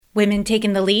Women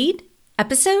Taking the Lead,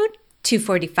 episode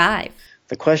 245.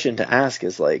 The question to ask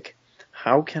is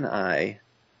how can I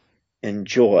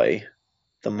enjoy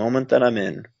the moment that I'm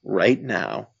in right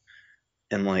now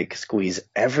and squeeze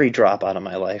every drop out of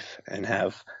my life and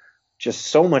have just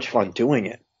so much fun doing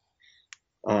it?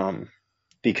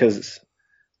 Because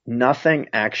nothing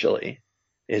actually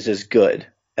is as good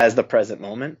as the present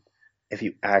moment if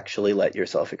you actually let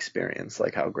yourself experience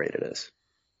how great it is.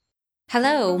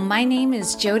 Hello, my name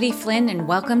is Jody Flynn and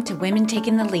welcome to Women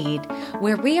Taking the Lead,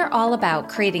 where we are all about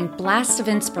creating blasts of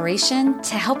inspiration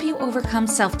to help you overcome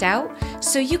self-doubt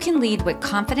so you can lead with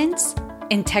confidence,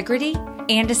 integrity,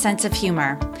 and a sense of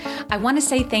humor. I want to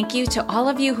say thank you to all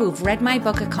of you who've read my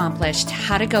book, Accomplished: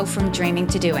 How to Go From Dreaming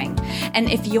to Doing. And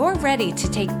if you're ready to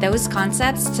take those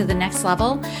concepts to the next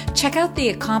level, check out the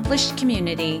Accomplished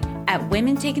community at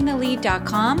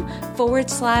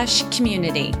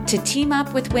womentakingthelead.com/community to team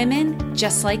up with women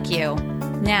just like you.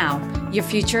 Now, your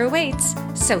future awaits,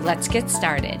 so let's get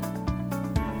started.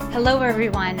 Hello,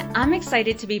 everyone. I'm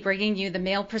excited to be bringing you the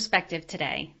male perspective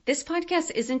today. This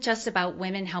podcast isn't just about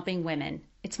women helping women.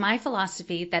 It's my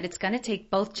philosophy that it's going to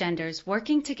take both genders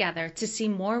working together to see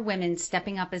more women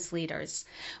stepping up as leaders.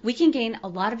 We can gain a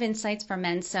lot of insights from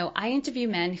men, so I interview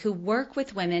men who work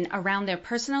with women around their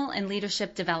personal and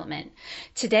leadership development.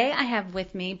 Today, I have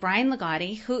with me Brian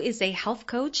Ligotti, who is a health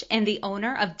coach and the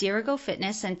owner of Dirigo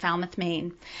Fitness in Falmouth,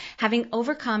 Maine. Having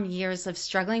overcome years of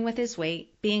struggling with his weight,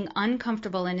 being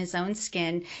uncomfortable in his own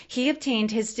skin, he obtained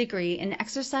his degree in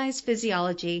exercise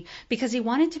physiology because he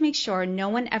wanted to make sure no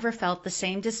one ever felt the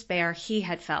same despair he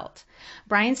had felt.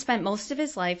 Brian spent most of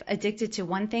his life addicted to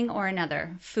one thing or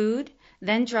another: food,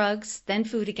 then drugs, then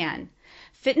food again.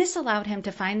 Fitness allowed him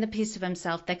to find the piece of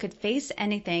himself that could face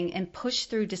anything and push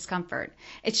through discomfort.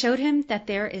 It showed him that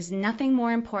there is nothing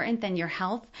more important than your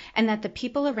health and that the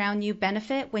people around you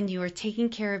benefit when you are taking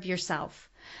care of yourself.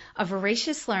 A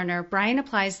voracious learner, Brian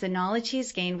applies the knowledge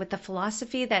he's gained with the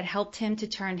philosophy that helped him to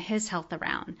turn his health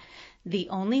around. The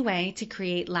only way to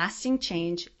create lasting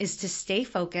change is to stay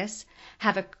focused,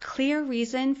 have a clear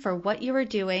reason for what you are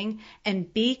doing,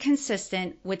 and be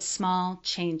consistent with small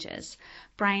changes.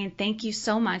 Brian, thank you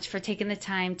so much for taking the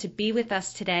time to be with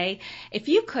us today. If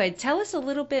you could, tell us a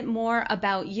little bit more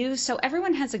about you so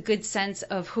everyone has a good sense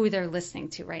of who they're listening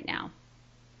to right now.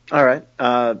 All right.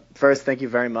 First, thank you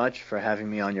very much for having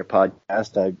me on your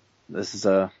podcast. This is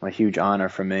a huge honor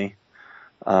for me.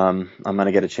 I'm going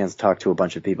to get a chance to talk to a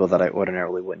bunch of people that I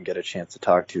ordinarily wouldn't get a chance to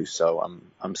talk to. So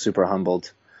I'm super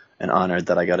humbled and honored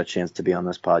that I got a chance to be on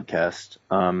this podcast.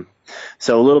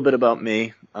 So a little bit about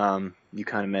me. You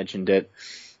kind of mentioned it.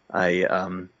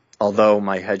 Although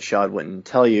my headshot wouldn't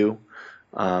tell you,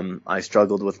 I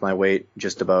struggled with my weight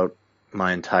just about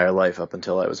my entire life up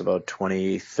until I was about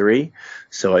 23.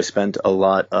 So I spent a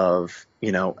lot of,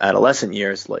 adolescent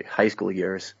years, like high school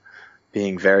years,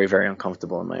 being very, very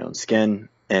uncomfortable in my own skin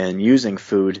and using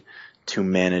food to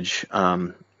manage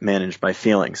my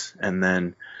feelings. And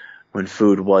then when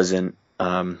food wasn't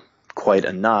quite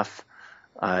enough,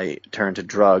 I turned to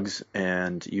drugs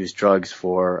and used drugs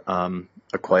for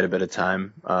quite a bit of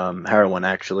time, heroin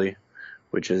actually,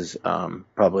 which is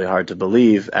probably hard to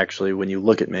believe actually when you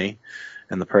look at me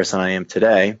and the person I am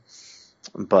today.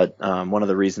 But one of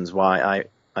the reasons why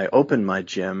I opened my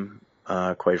gym,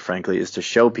 quite frankly, is to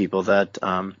show people that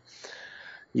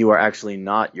you are actually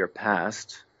not your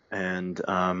past, and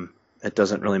it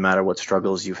doesn't really matter what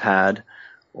struggles you've had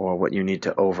or what you need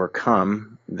to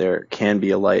overcome. There can be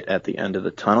a light at the end of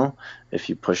the tunnel if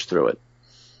you push through it.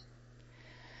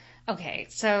 Okay,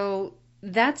 so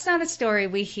that's not a story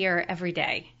we hear every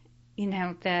day.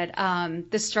 That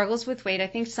the struggles with weight, I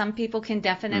think some people can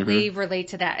definitely relate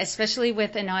to that, especially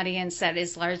with an audience that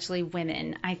is largely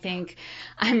women. I think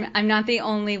I'm not the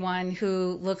only one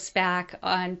who looks back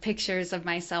on pictures of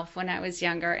myself when I was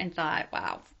younger and thought,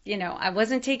 wow, I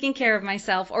wasn't taking care of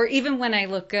myself, or even when I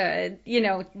look good,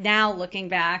 now looking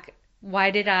back,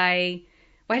 why did I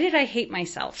hate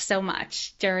myself so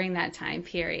much during that time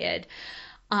period?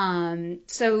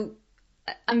 So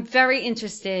I'm very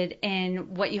interested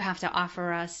in what you have to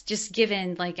offer us, just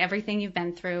given everything you've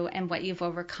been through and what you've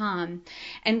overcome.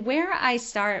 And where I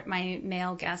start my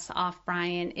male guests off,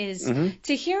 Brian, is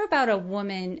to hear about a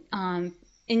woman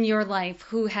in your life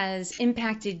who has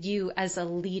impacted you as a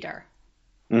leader.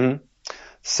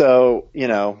 So,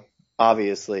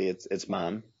 obviously it's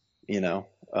mom.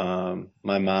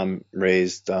 My mom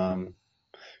raised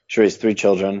 3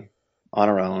 children on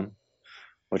her own,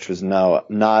 which was not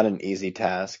an easy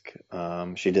task.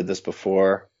 She did this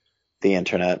before the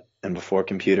internet and before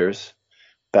computers,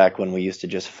 back when we used to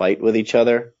just fight with each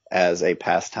other as a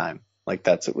pastime. Like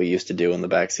that's what we used to do in the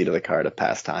backseat of the car to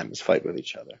pass time, is fight with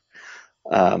each other.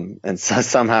 And so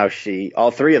somehow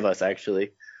all three of us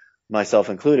actually, myself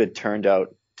included, turned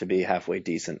out to be halfway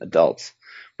decent adults,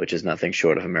 which is nothing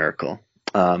short of a miracle.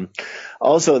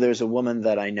 Also, there's a woman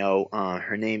that I know,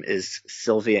 her name is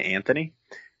Sylvia Anthony,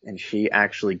 and she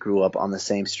actually grew up on the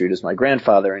same street as my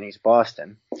grandfather in East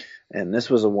Boston. And this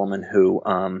was a woman who,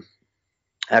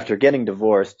 after getting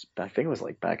divorced, I think it was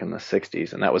like back in the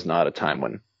 60s, and that was not a time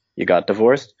when you got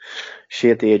divorced. She,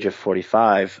 at the age of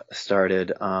 45,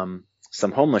 started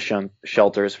some homeless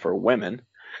shelters for women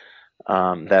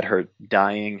that her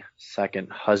dying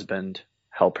second husband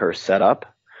helped her set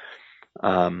up.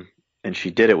 And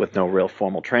she did it with no real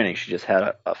formal training. She just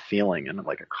had a feeling and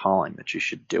like a calling that she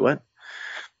should do it.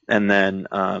 And then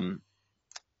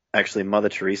actually Mother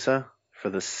Teresa, for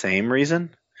the same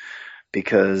reason,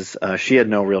 because she had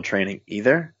no real training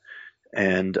either.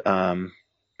 And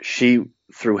she,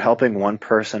 through helping one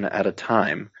person at a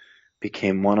time,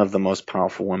 became one of the most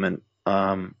powerful women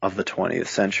of the 20th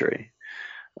century.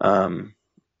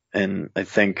 And I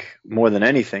think more than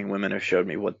anything, women have showed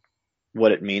me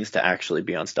what it means to actually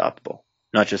be unstoppable.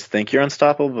 Not just think you're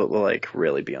unstoppable, but like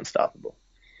really be unstoppable.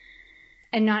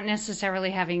 And not necessarily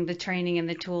having the training and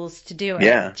the tools to do it.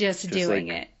 Yeah, just doing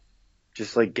it.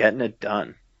 Just like getting it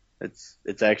done. It's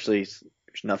actually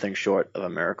nothing short of a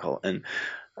miracle. And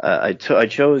I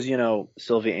chose,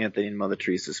 Sylvia Anthony and Mother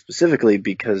Teresa specifically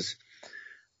because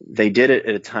they did it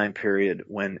at a time period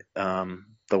when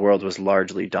the world was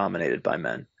largely dominated by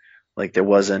men. Like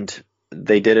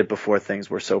they did it before things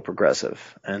were so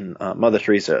progressive. And Mother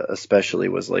Teresa especially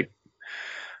was like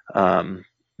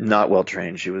not well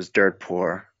trained. She was dirt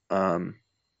poor.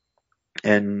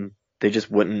 And they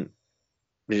just wouldn't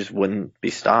be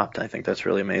stopped. I think that's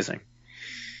really amazing.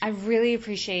 I really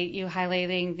appreciate you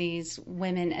highlighting these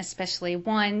women, especially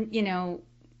one,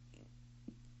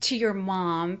 to your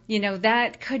mom,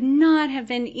 that could not have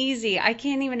been easy. I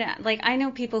can't even, I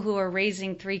know people who are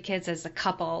raising 3 kids as a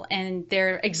couple and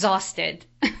they're exhausted.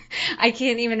 I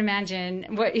can't even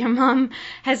imagine what your mom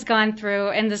has gone through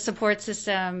and the support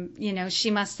system,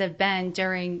 she must have been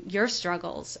during your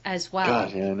struggles as well.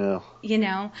 God, yeah, I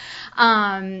know.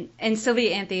 And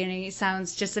Sylvia Anthony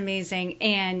sounds just amazing.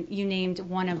 And you named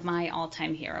one of my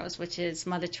all-time heroes, which is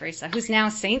Mother Teresa, who's now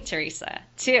Saint Teresa,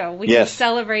 too. We can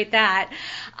celebrate that.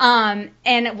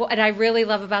 And what I really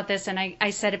love about this, and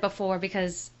I said it before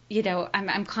because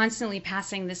I'm constantly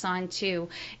passing this on too.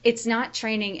 It's not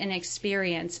training and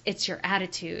experience, it's your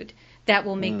attitude that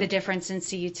will make the difference and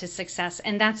see you to success.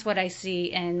 And that's what I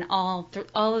see in all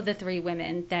of the 3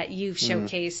 women that you've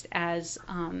showcased as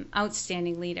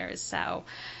outstanding leaders. So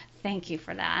thank you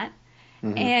for that.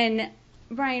 Mm-hmm. And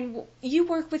Brian, you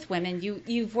work with women.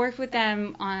 You've worked with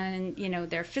them on,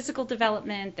 their physical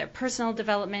development, their personal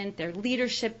development, their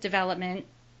leadership development.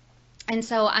 And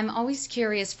so I'm always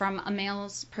curious from a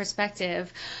male's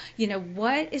perspective,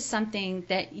 what is something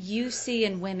that you see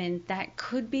in women that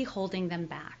could be holding them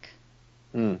back?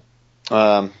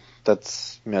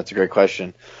 That's a great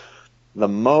question. The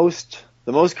most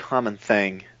common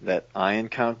thing that I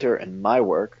encounter in my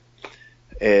work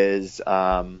is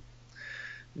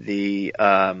the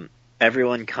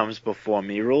everyone comes before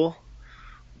me rule,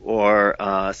 or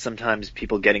sometimes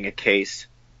people getting a case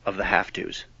of the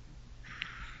have-tos.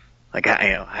 Like,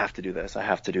 I have to do this, I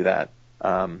have to do that.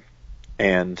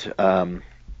 And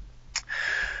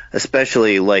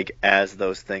especially like as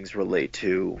those things relate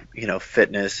to,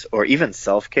 fitness or even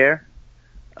self-care,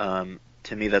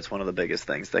 to me that's one of the biggest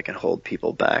things that can hold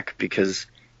people back, because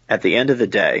at the end of the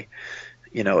day,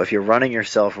 if you're running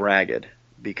yourself ragged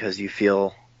because you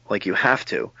feel like you have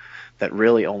to, that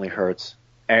really only hurts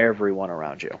everyone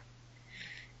around you.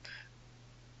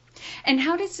 And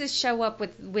how does this show up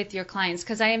with your clients?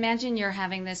 Because I imagine you're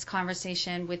having this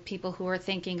conversation with people who are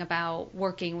thinking about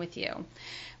working with you,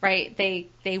 right?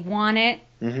 They want it,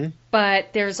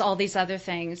 but there's all these other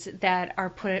things that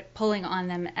are pulling on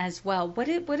them as well. What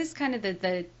is kind of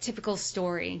the typical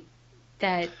story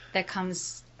that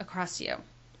comes across you?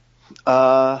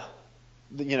 The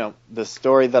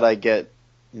story that I get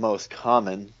most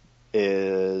often,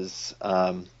 is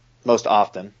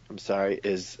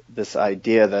this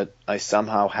idea that I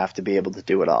somehow have to be able to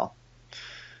do it all.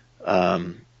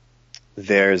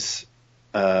 There's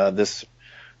this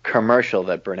commercial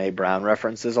that Brene Brown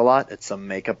references a lot. It's a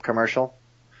makeup commercial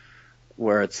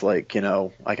where it's like,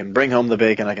 I can bring home the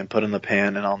bacon, I can put in the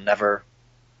pan, and I'll never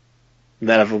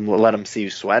let them see you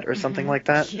sweat or something like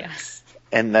that. Yes.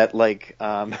 And that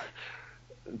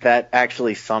that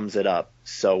actually sums it up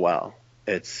so well.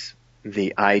 It's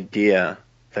the idea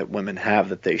that women have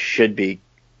that they should be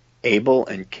able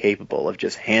and capable of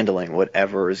just handling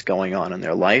whatever is going on in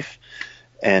their life.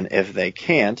 And if they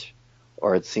can't,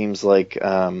 or it seems like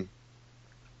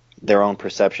their own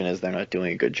perception is they're not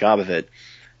doing a good job of it,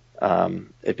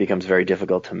 it becomes very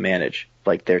difficult to manage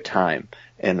like their time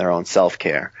and their own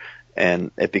self-care.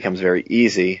 And it becomes very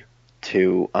easy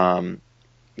to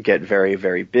get very,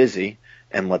 very busy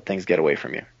and let things get away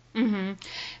from you. Mm-hmm.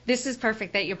 This is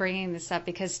perfect that you're bringing this up,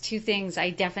 because two things I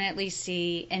definitely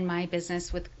see in my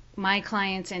business with my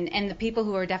clients and the people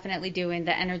who are definitely doing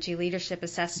the energy leadership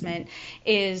assessment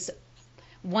is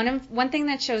one thing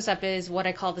that shows up is what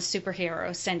I call the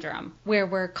superhero syndrome, where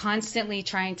we're constantly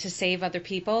trying to save other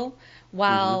people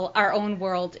while our own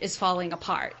world is falling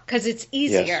apart, because it's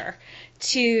easier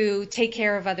to take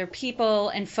care of other people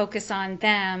and focus on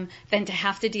them than to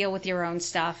have to deal with your own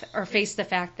stuff or face the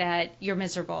fact that you're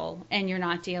miserable and you're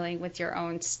not dealing with your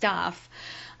own stuff.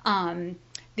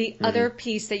 The other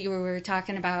piece that you were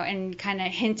talking about and kind of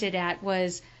hinted at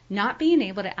was not being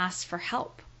able to ask for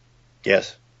help.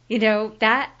 Yes. You know,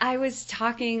 that I was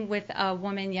talking with a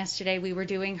woman yesterday. We were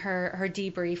doing her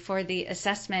debrief for the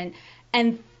assessment,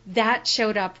 and that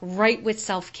showed up right with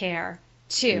self-care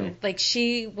too. Like,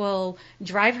 she will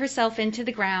drive herself into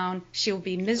the ground. She will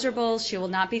be miserable. She will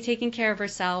not be taking care of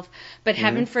herself. But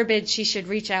heaven forbid she should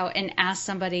reach out and ask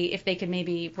somebody if they could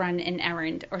maybe run an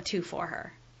errand or two for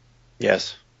her.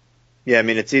 Yes. Yeah, I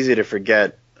mean, it's easy to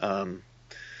forget.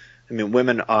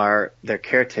 Women they're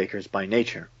caretakers by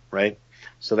nature, right?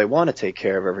 So they want to take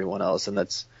care of everyone else, and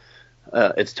that's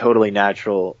it's totally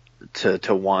natural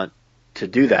to want to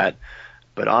do that.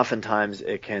 But oftentimes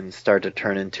it can start to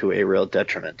turn into a real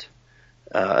detriment,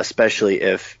 especially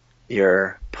if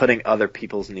you're putting other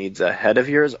people's needs ahead of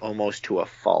yours, almost to a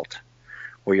fault,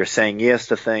 where you're saying yes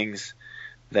to things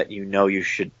that you know you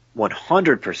should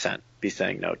 100% be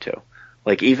saying no to.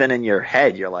 Like, even in your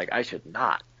head, you're like, I should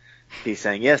not be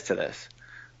saying yes to this.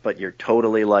 But you're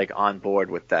totally like on board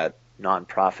with that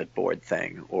nonprofit board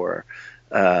thing, or,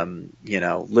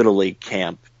 Little League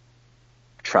camp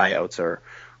tryouts, or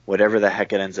whatever the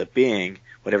heck it ends up being,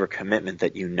 whatever commitment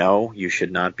that you know you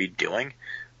should not be doing,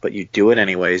 but you do it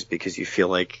anyways because you feel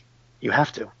like you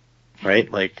have to,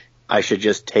 right? Like, I should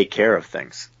just take care of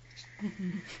things.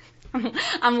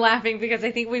 I'm laughing because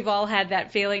I think we've all had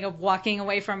that feeling of walking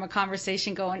away from a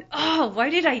conversation going, oh, why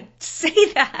did I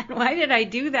say that? Why did I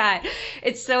do that?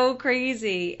 It's so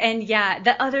crazy. And yeah,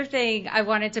 the other thing I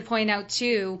wanted to point out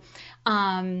too,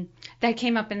 that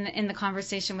came up in the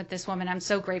conversation with this woman, I'm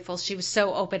so grateful. She was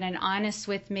so open and honest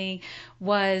with me,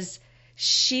 was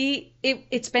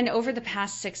it's been over the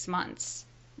past 6 months.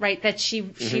 Right, that she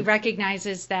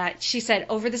recognizes that, she said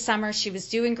over the summer she was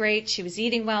doing great, she was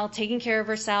eating well, taking care of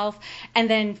herself, and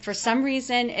then for some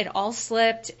reason it all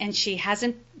slipped and she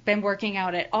hasn't been working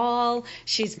out at all.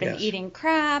 She's been eating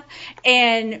crap,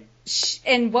 and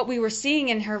what we were seeing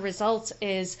in her results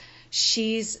is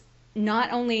she's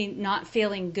not only not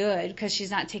feeling good because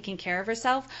she's not taking care of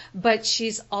herself, but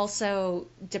she's also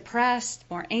depressed,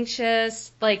 more anxious.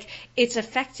 Like, it's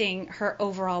affecting her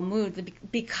overall mood,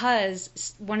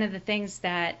 because one of the things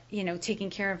that, taking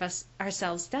care of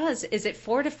ourselves does is it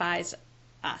fortifies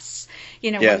us.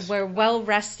 When we're well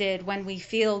rested, when we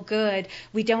feel good,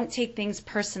 we don't take things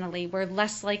personally. We're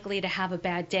less likely to have a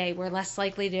bad day. We're less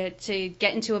likely to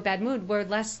get into a bad mood. We're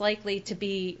less likely to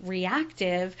be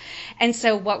reactive. And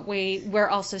so what we're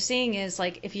also seeing is,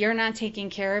 like, if you're not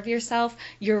taking care of yourself,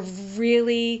 you're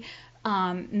really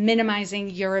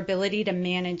minimizing your ability to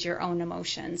manage your own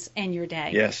emotions and your day.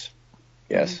 Yes.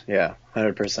 Yeah,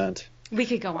 100%. We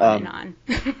could go on and on.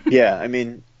 Yeah, I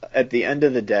mean, at the end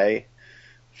of the day,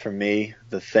 for me,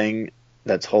 the thing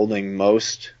that's holding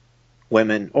most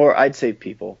women, or I'd say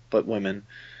people, but women,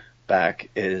 back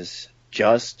is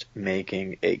just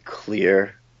making a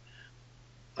clear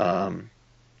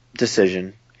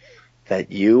decision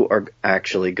that you are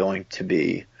actually going to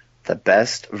be the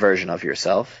best version of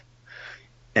yourself,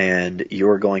 and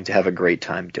you're going to have a great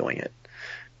time doing it.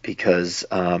 Because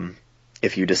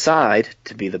if you decide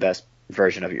to be the best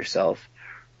version of yourself,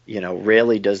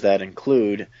 rarely does that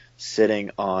include sitting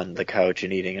on the couch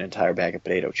and eating an entire bag of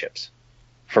potato chips.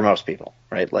 For most people,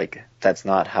 right? Like, that's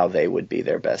not how they would be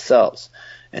their best selves.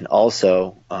 And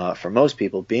also, for most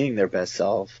people, being their best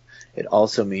self, it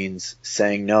also means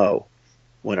saying no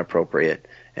when appropriate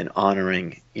and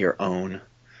honoring your own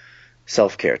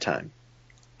self-care time.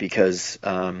 Because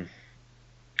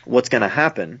what's going to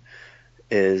happen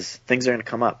is things are going to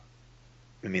come up.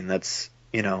 I mean, that's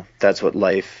what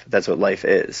life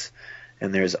is.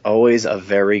 And there's always a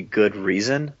very good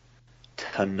reason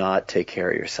to not take care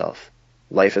of yourself.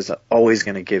 Life is always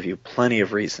going to give you plenty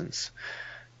of reasons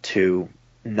to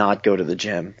not go to the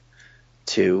gym,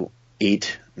 to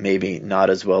eat maybe not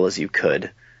as well as you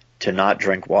could, to not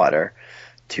drink water,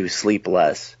 to sleep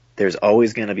less. There's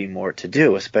always going to be more to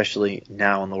do, especially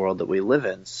now in the world that we live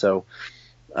in. So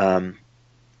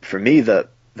for me, the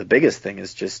biggest thing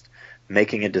is just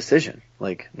making a decision.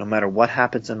 Like, no matter what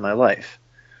happens in my life,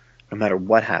 no matter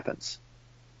what happens,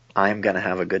 I'm going to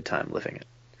have a good time living it.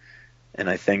 And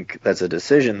I think that's a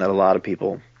decision that a lot of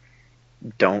people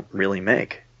don't really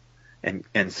make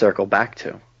and circle back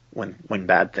to when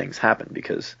bad things happen,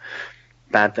 because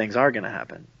bad things are going to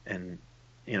happen, and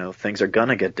things are going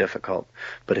to get difficult.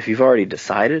 But if you've already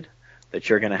decided that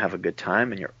you're going to have a good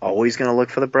time and you're always going to look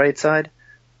for the bright side,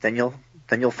 then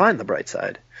you'll find the bright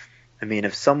side. I mean,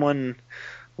 if someone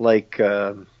like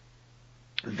Viktor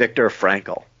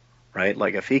Frankl, right?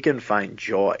 Like, if he can find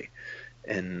joy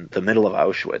in the middle of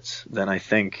Auschwitz, then I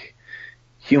think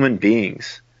human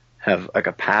beings have a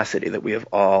capacity that we have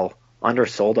all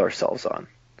undersold ourselves on.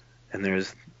 And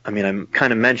I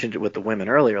kind of mentioned it with the women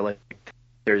earlier, like,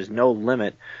 there's no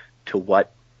limit to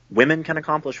what women can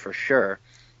accomplish for sure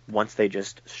once they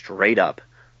just straight up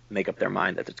make up their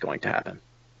mind that it's going to happen.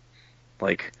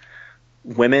 Like,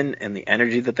 women and the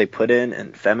energy that they put in,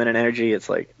 and feminine energy, it's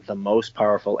like the most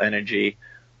powerful energy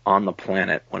on the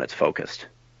planet when it's focused.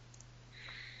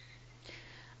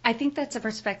 I think that's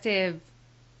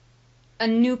a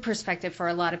new perspective for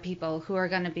a lot of people who are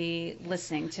going to be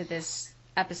listening to this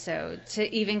episode,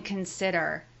 to even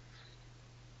consider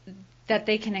that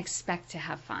they can expect to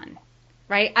have fun,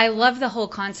 right? I love the whole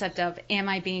concept of, am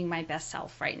I being my best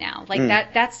self right now?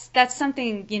 Like that's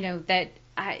something, that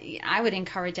I would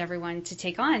encourage everyone to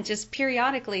take on just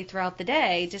periodically throughout the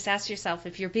day. Just ask yourself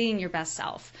if you're being your best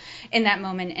self in that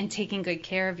moment and taking good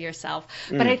care of yourself.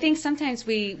 But I think sometimes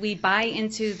we buy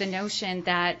into the notion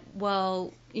that,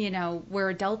 well, we're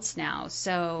adults now,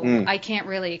 so I can't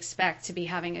really expect to be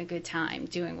having a good time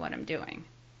doing what I'm doing.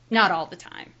 Not all the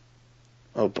time.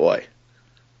 Oh boy.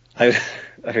 I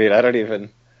mean, I don't even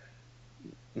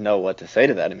know what to say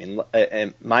to that. I mean,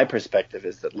 and my perspective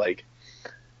is that, like,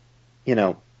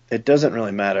 it doesn't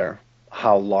really matter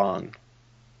how long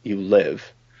you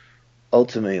live.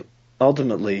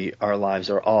 Ultimately, our lives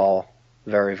are all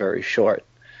very, very short.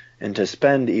 And to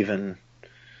spend even,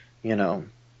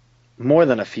 more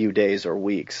than a few days or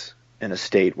weeks in a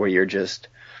state where you're just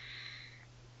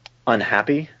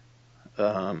unhappy,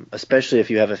 especially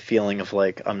if you have a feeling of,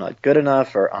 like, I'm not good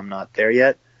enough or I'm not there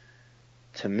yet,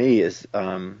 to me is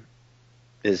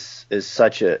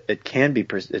such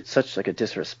like a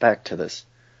disrespect to this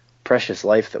precious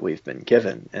life that we've been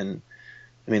given. And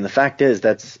I mean, the fact is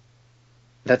that's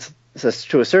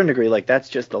to a certain degree, like, that's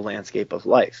just the landscape of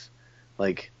life.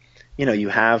 Like, you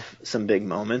have some big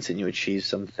moments and you achieve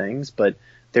some things, but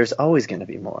there's always going to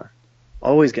be more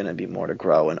to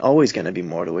grow, and always going to be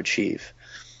more to achieve.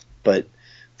 But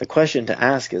the question to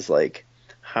ask is, like,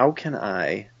 how can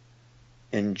I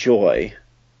enjoy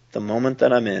the moment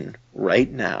that I'm in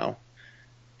right now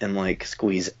and, like,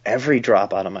 squeeze every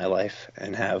drop out of my life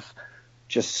and have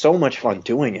just so much fun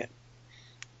doing it?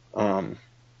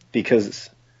 Because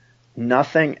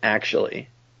nothing actually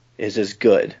is as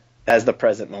good as the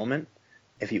present moment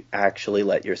if you actually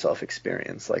let yourself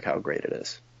experience, like, how great it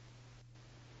is.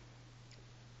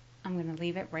 I'm going to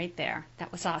leave it right there.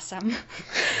 That was awesome.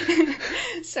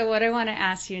 So what I want to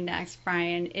ask you next,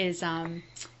 Brian, is, to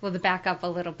back up a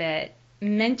little bit.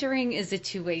 Mentoring is a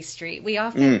two-way street. We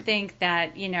often think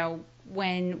that,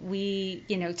 when we,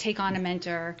 take on a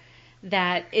mentor,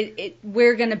 that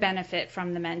we're going to benefit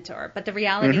from the mentor. But the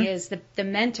reality is the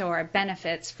mentor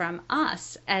benefits from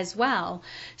us as well.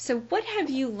 So what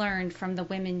have you learned from the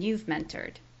women you've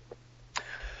mentored?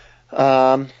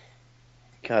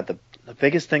 The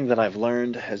biggest thing that I've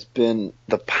learned has been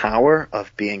the power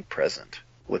of being present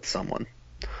with someone.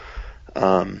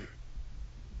 A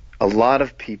lot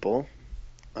of people,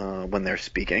 when they're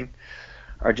speaking,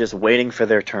 are just waiting for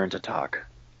their turn to talk.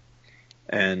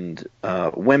 And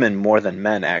women, more than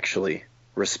men, actually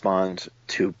respond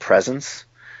to presence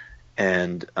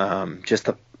and just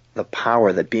the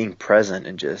power that being present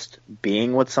and just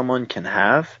being with someone can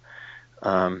have.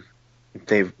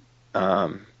 They've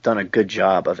done a good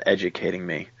job of educating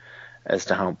me as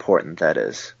to how important that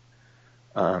is.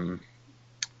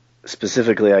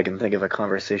 Specifically, I can think of a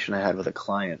conversation I had with a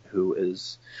client who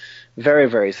is very,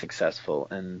 very successful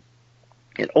and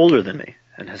older than me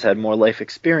and has had more life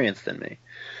experience than me.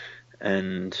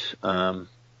 And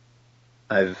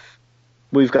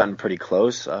we've gotten pretty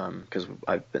close because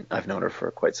I've known her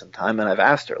for quite some time, and I've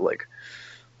asked her, like,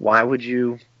 why would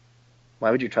you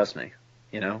trust me?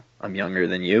 I'm younger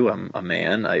than you. I'm a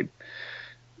man.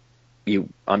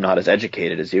 I'm not as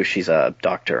educated as you. She's a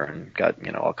doctor and got,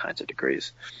 all kinds of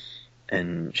degrees.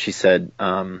 And she said,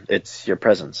 it's your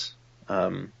presence.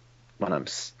 When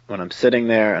I'm sitting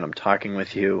there and I'm talking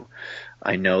with you,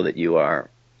 I know that you are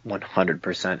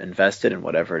 100% invested in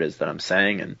whatever it is that I'm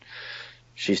saying. And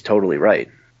she's totally right.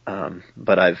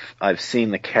 But I've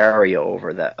seen the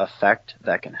carryover, that effect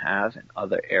that can have in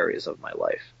other areas of my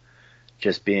life.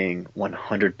 Just being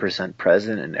 100%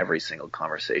 present in every single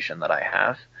conversation that I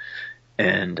have.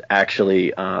 And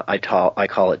actually, I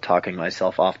call it talking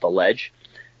myself off the ledge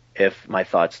if my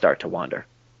thoughts start to wander.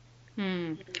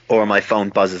 Or my phone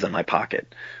buzzes in my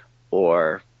pocket,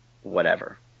 or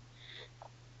whatever.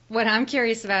 What I'm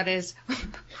curious about is,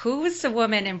 who was the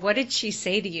woman and what did she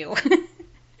say to you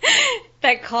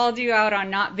that called you out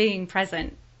on not being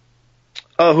present?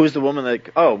 Oh, who's the woman that?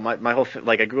 Oh, my whole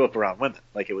I grew up around women.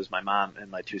 It was my mom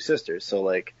and my two sisters. So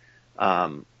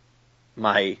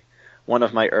one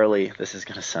of my early, this is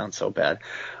gonna sound so bad,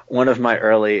 one of my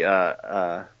early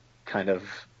kind of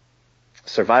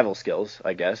survival skills,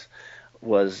 I guess,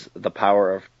 was the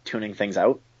power of tuning things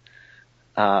out.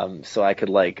 So I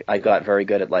got very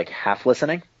good at half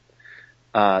listening.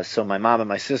 So my mom and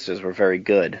my sisters were very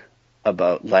good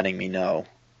about letting me know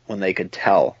when they could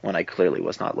tell when I clearly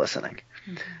was not listening.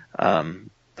 Mm-hmm.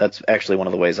 That's actually one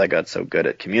of the ways I got so good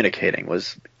at communicating,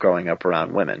 was growing up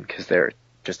around women, because they're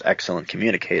just excellent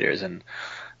communicators. And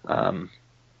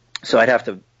so I'd have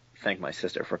to thank my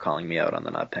sister for calling me out on the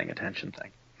not paying attention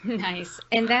thing. Nice.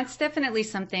 And that's definitely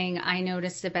something I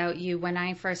noticed about you when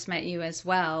I first met you as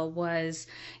well, was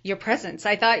your presence.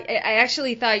 I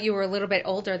actually thought you were a little bit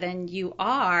older than you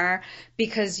are,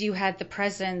 because you had the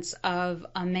presence of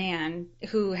a man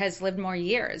who has lived more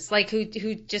years,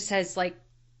 who just has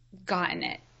gotten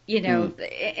it,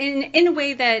 in a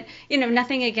way that,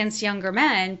 nothing against younger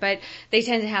men, but they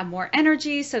tend to have more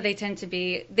energy. So they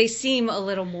seem a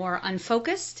little more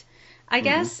unfocused, I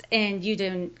guess, and you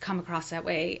didn't come across that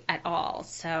way at all.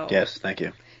 So yes, thank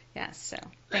you. Yes, so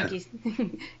thank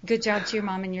you. Good job to your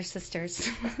mom and your sisters.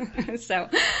 So,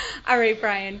 all right,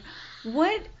 Brian,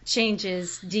 what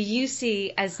changes do you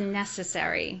see as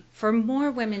necessary for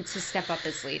more women to step up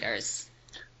as leaders?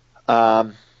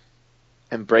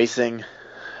 Embracing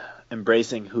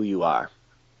who you are,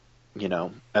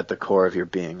 at the core of your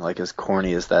being. As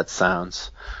corny as that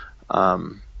sounds,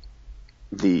 I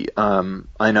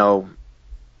know.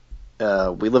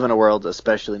 We live in a world,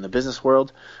 especially in the business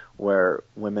world, where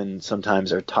women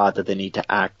sometimes are taught that they need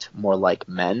to act more like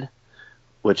men,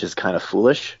 which is kind of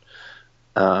foolish.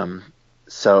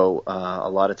 So a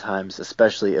lot of times,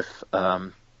 especially if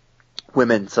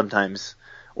women sometimes,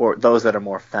 or those that are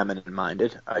more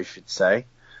feminine-minded, I should say,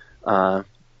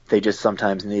 they just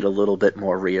sometimes need a little bit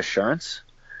more reassurance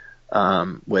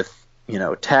with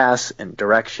tasks and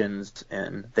directions,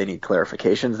 and they need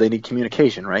clarifications. They need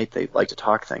communication, right? They like to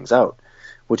talk things out,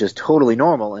 which is totally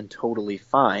normal and totally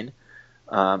fine.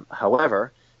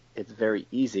 However, it's very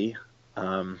easy,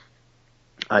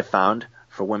 I found,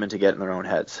 for women to get in their own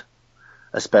heads,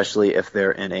 especially if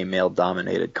they're in a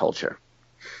male-dominated culture.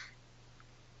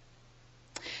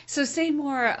 So say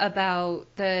more about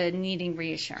the needing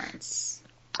reassurance.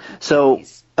 So,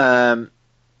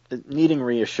 needing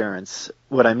reassurance,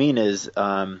 what I mean is,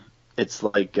 it's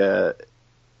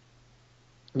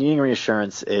needing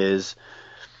reassurance is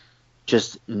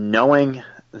just knowing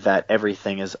that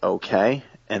everything is okay,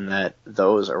 and that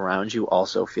those around you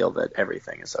also feel that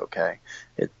everything is okay.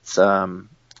 It's an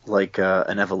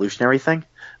evolutionary thing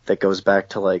that goes back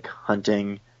to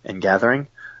hunting and gathering.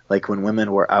 When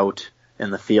women were out in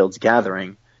the fields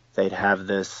gathering, they'd have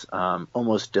this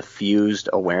almost diffused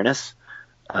awareness.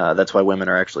 That's why women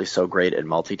are actually so great at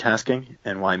multitasking,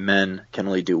 and why men can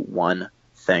only do one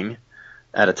thing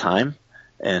at a time.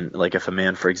 And if a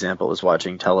man, for example, is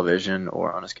watching television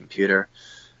or on his computer,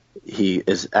 he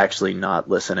is actually not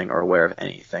listening or aware of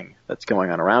anything that's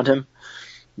going on around him.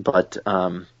 But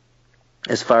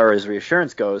as far as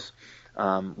reassurance goes,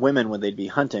 women, when they'd be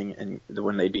hunting and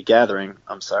when they'd be gathering,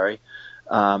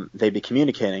 they'd be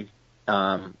communicating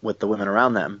with the women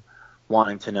around them,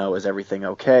 wanting to know, is everything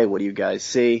okay? What do you guys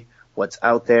see? What's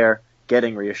out there?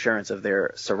 Getting reassurance of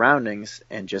their surroundings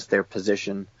and just their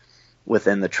position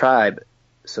within the tribe,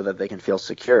 so that they can feel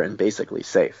secure and basically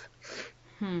safe.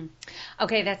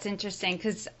 Okay, that's interesting,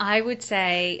 because I would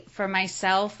say for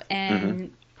myself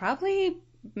and probably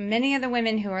many of the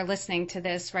women who are listening to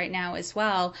this right now as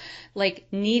well,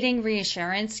 needing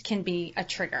reassurance can be a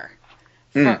trigger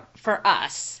for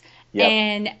us.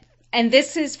 Yep. And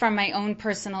this is from my own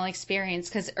personal experience,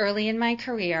 because early in my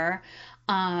career,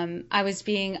 I was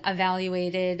being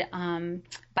evaluated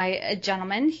by a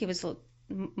gentleman. He was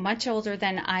much older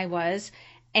than I was,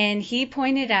 and he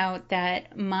pointed out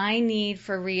that my need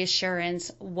for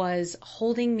reassurance was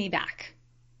holding me back.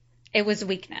 It was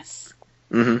weakness.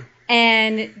 Mm-hmm.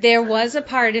 And there was a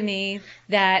part of me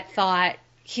that thought,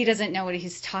 he doesn't know what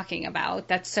he's talking about.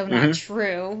 That's so not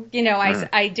true.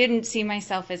 I didn't see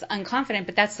myself as unconfident,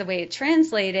 but that's the way it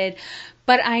translated.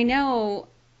 But I know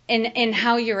in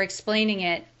how you're explaining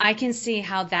it, I can see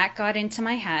how that got into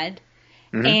my head,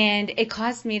 and it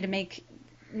caused me to make,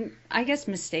 I guess,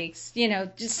 mistakes,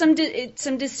 just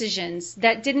some decisions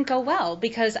that didn't go well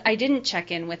because I didn't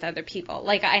check in with other people.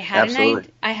 Like I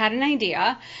had an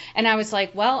idea, and I was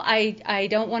like, well, I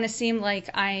don't want to seem like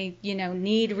I,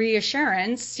 need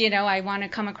reassurance. I want to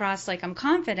come across like I'm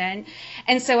confident.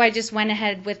 And so I just went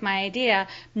ahead with my idea,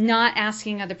 not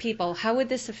asking other people, how would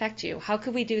this affect you? How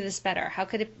could we do this better? How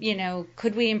could it,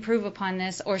 could we improve upon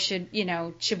this, or should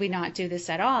we not do this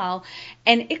at all?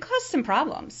 And it caused some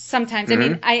problems sometimes. I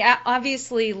mean, I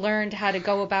obviously learned how to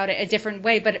go about it a different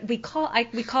way, but we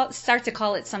start to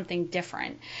call it something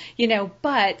different,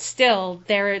 but still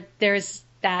there's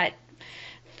that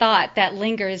thought that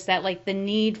lingers that like the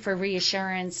need for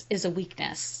reassurance is a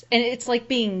weakness, and it's like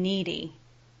being needy.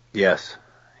 Yes.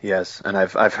 And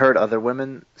I've heard other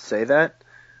women say that.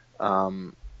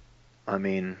 I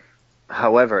mean,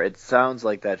 however, it sounds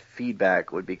like that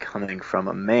feedback would be coming from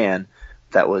a man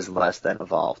that was less than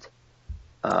evolved.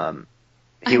 I'm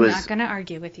not going to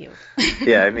argue with you.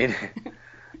 Yeah, I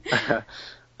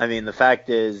mean, the fact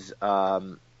is,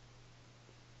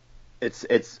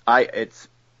 it's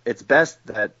best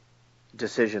that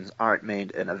decisions aren't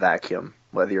made in a vacuum,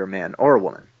 whether you're a man or a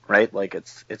woman, right? Like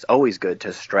it's always good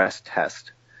to stress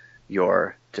test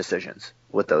your decisions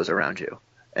with those around you.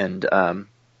 And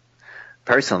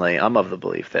personally, I'm of the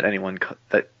belief that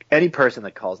any person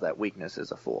that calls that weakness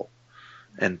is a fool,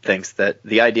 and thinks that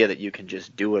the idea that you can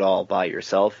just do it all by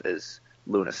yourself is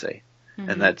lunacy.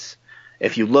 And that's,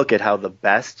 if you look at how the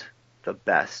best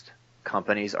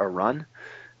companies are run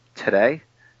today,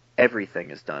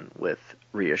 everything is done with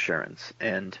reassurance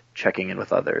and checking in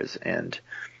with others. And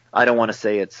I don't want to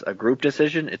say it's a group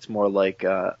decision. It's more like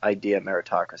idea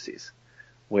meritocracies,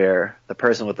 where the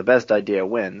person with the best idea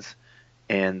wins,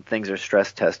 and things are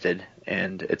stress tested,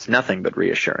 and it's nothing but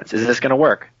reassurance. Is this going to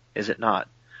work? Is it not?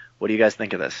 What do you guys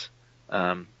think of this?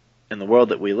 In the world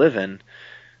that we live in,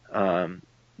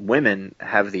 women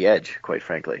have the edge, quite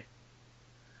frankly.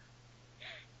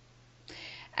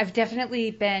 I've definitely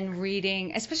been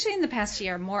reading, especially in the past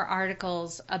year, more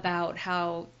articles about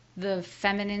how the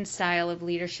feminine style of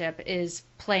leadership is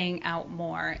playing out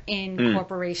more in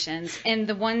corporations, and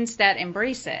the ones that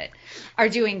embrace it are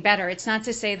doing better. It's not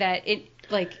to say that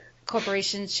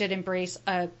corporations should embrace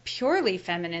a purely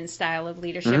feminine style of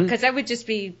leadership, because that would just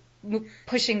be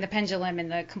pushing the pendulum in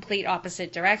the complete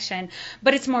opposite direction,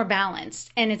 but it's more balanced,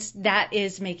 and that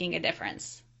is making a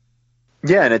difference.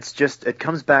 Yeah, and it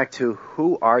comes back to,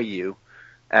 who are you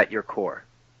at your core,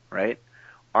 right?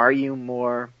 Are you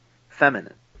more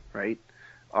feminine, right?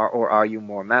 Or are you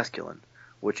more masculine?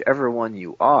 Whichever one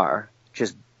you are,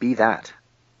 just be that.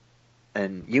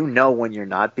 And when you're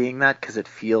not being that, because it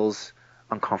feels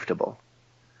uncomfortable.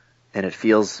 And it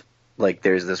feels like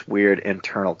there's this weird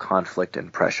internal conflict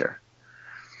and pressure.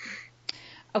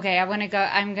 Okay,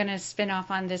 I'm going to spin off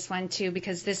on this one too,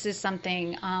 because this is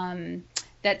something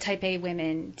that type A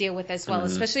women deal with as well,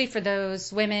 especially for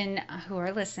those women who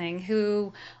are listening,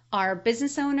 who are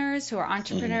business owners, who are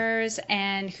entrepreneurs,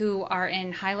 and who are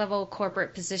in high-level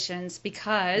corporate positions,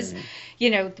 because,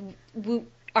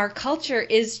 our culture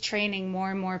is training more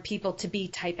and more people to be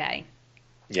type A.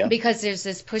 Yeah. Because there's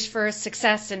this push for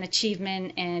success and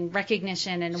achievement and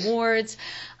recognition and awards.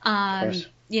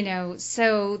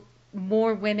 So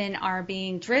more women are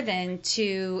being driven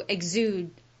to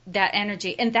exude that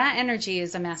energy, and that energy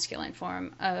is a masculine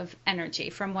form of energy,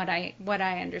 from what I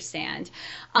understand.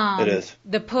 It is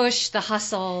the push, the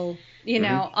hustle,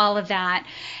 all of that,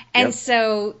 and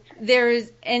so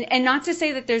there's, and not to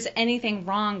say that there's anything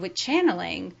wrong with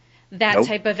channeling that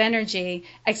type of energy,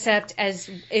 except as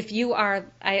if you are,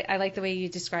 I like the way you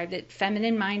described it,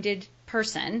 feminine-minded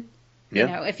person.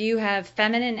 If you have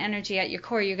feminine energy at your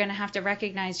core, you're going to have to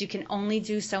recognize you can only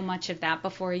do so much of that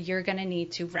before you're going to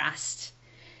need to rest.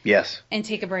 Yes. And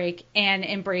take a break and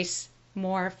embrace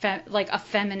more a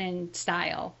feminine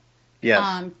style.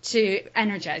 Yes. To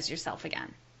energize yourself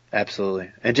again.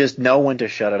 Absolutely. And just know when to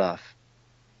shut it off.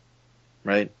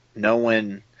 Right? Know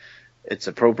when it's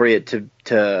appropriate to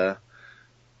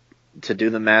do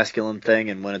the masculine thing,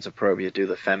 and when it's appropriate to do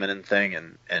the feminine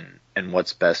thing, and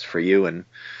what's best for you. And,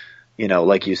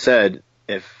 like you said,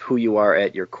 if who you are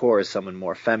at your core is someone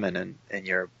more feminine, and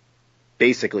you're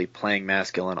basically playing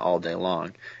masculine all day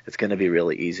long, it's going to be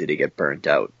really easy to get burnt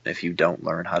out if you don't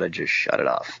learn how to just shut it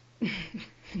off.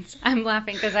 I'm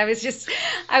laughing because I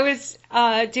was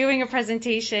doing a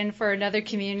presentation for another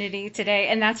community today,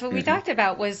 and that's what we talked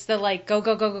about was the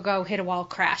go, hit a wall,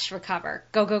 crash, recover.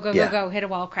 Go, hit a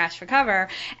wall, crash, recover.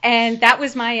 And that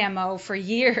was my MO for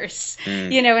years,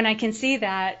 and I can see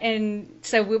that. And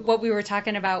so what we were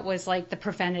talking about was like the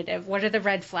preventative. What are the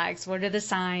red flags? What are the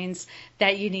signs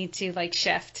that you need to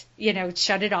shift,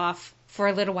 shut it off for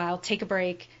a little while, take a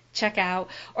break, check out,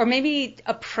 or maybe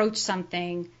approach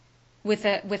something with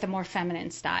a more feminine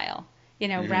style,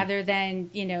 rather than,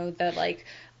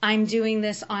 I'm doing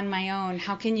this on my own.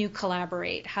 How can you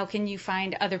collaborate? How can you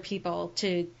find other people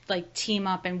to team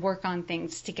up and work on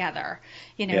things together,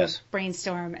 Yes.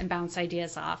 Brainstorm and bounce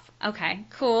ideas off. Okay,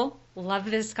 cool.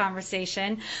 Love this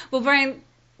conversation. Well, Brian,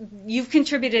 you've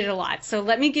contributed a lot. So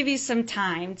let me give you some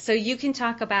time so you can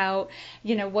talk about,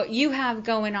 what you have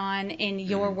going on in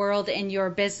your world and your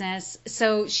business.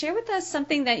 So share with us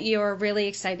something that you're really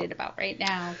excited about right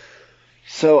now.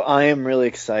 So I am really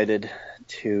excited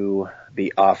to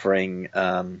be offering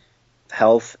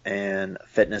health and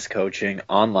fitness coaching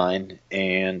online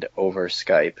and over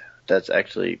Skype. That's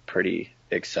actually pretty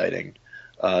exciting.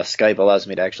 Skype allows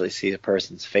me to actually see the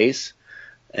person's face.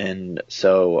 And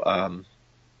so,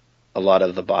 a lot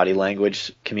of the body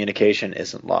language communication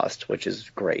isn't lost, which is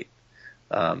great.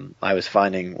 I was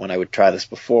finding when I would try this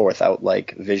before without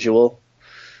visual,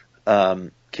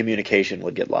 communication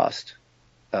would get lost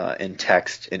in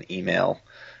text, in email,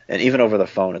 and even over the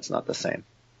phone, it's not the same.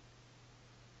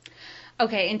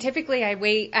 Okay, and typically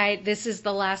this is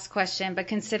the last question, but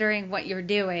considering what you're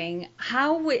doing,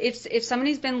 if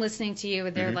somebody's been listening to you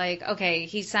and they're like, okay,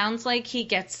 he sounds like he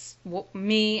gets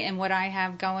me and what I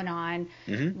have going on,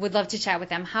 would love to chat with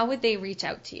them, how would they reach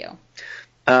out to you?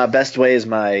 Best way is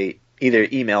either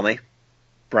email me,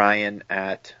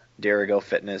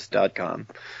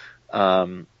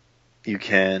 brian@dirigofitness.com. You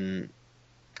can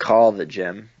call the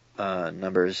gym,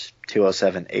 numbers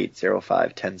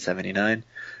 207-805-1079.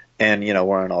 And,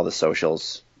 we're on all the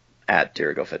socials at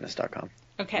dirigofitness.com.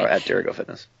 Okay. Or at Dirigo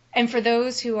Fitness. And for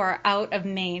those who are out of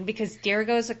Maine, because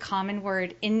Dirigo is a common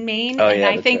word in Maine, and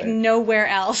I think nowhere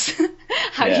else.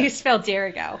 How do you spell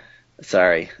Dirigo?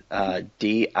 Sorry.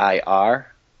 Dirigo.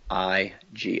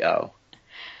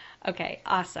 Okay,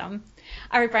 awesome.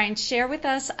 All right, Brian, share with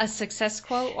us a success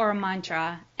quote or a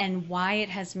mantra and why it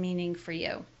has meaning for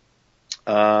you.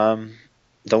 The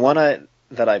one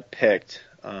that I picked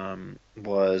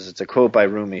it's a quote by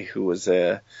Rumi, who was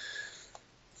a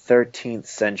 13th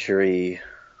century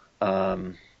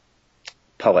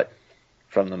poet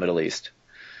from the Middle East.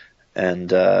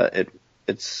 And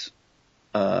it's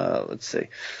let's see.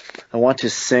 I want to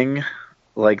sing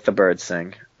like the birds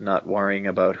sing, not worrying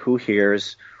about who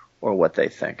hears or what they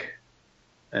think.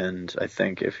 And I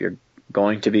think if you're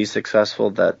going to be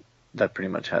successful, that pretty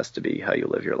much has to be how you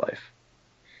live your life.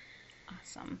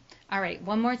 Awesome. All right,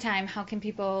 one more time, how can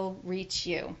people reach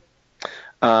you?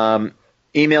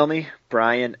 Email me,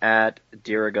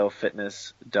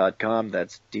 brian@dirigofitness.com.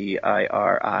 That's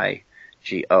DIRIGO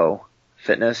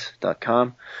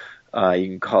fitness.com. You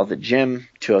can call the gym,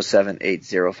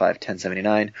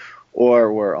 207-805-1079,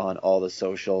 or we're on all the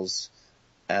socials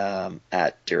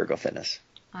at Dirigo Fitness.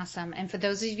 Awesome. And for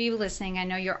those of you listening, I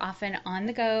know you're often on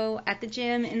the go, at the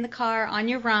gym, in the car, on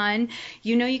your run.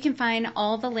 You can find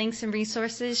all the links and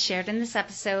resources shared in this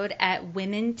episode at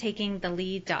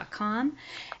womentakingthelead.com.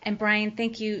 And Brian,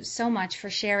 thank you so much for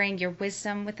sharing your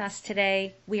wisdom with us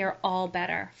today. We are all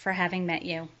better for having met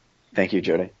you. Thank you,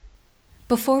 Jody.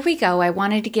 Before we go, I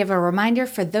wanted to give a reminder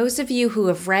for those of you who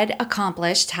have read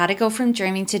Accomplished, How to Go From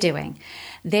Dreaming to Doing.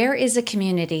 There is a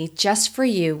community just for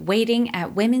you waiting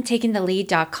at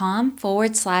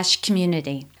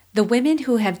womentakingthelead.com/community. The women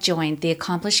who have joined the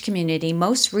Accomplished community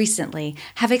most recently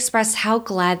have expressed how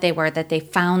glad they were that they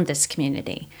found this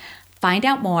community. Find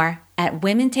out more at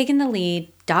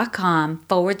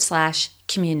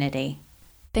womentakingthelead.com/community.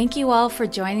 Thank you all for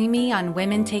joining me on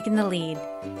Women Taking the Lead.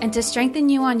 And to strengthen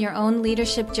you on your own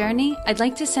leadership journey, I'd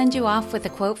like to send you off with a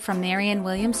quote from Marianne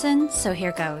Williamson, so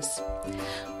here goes.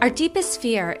 Our deepest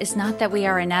fear is not that we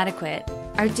are inadequate.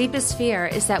 Our deepest fear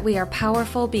is that we are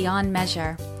powerful beyond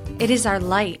measure. It is our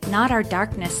light, not our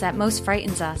darkness, that most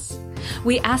frightens us.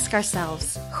 We ask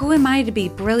ourselves, who am I to be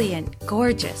brilliant,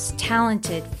 gorgeous,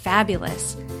 talented,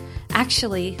 fabulous?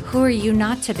 Actually, who are you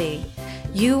not to be?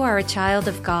 You are a child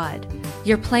of God.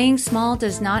 Your playing small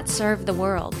does not serve the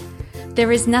world.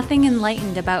 There is nothing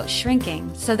enlightened about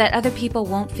shrinking so that other people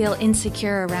won't feel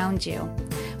insecure around you.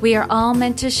 We are all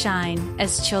meant to shine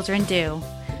as children do.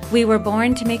 We were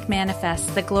born to make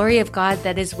manifest the glory of God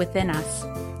that is within us.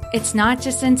 It's not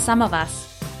just in some of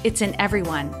us, it's in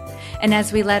everyone. And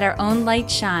as we let our own light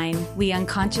shine, we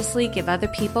unconsciously give other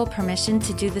people permission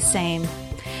to do the same.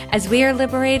 As we are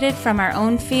liberated from our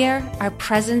own fear, our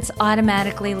presence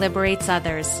automatically liberates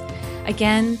others.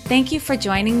 Again, thank you for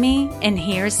joining me, and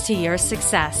here's to your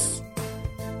success.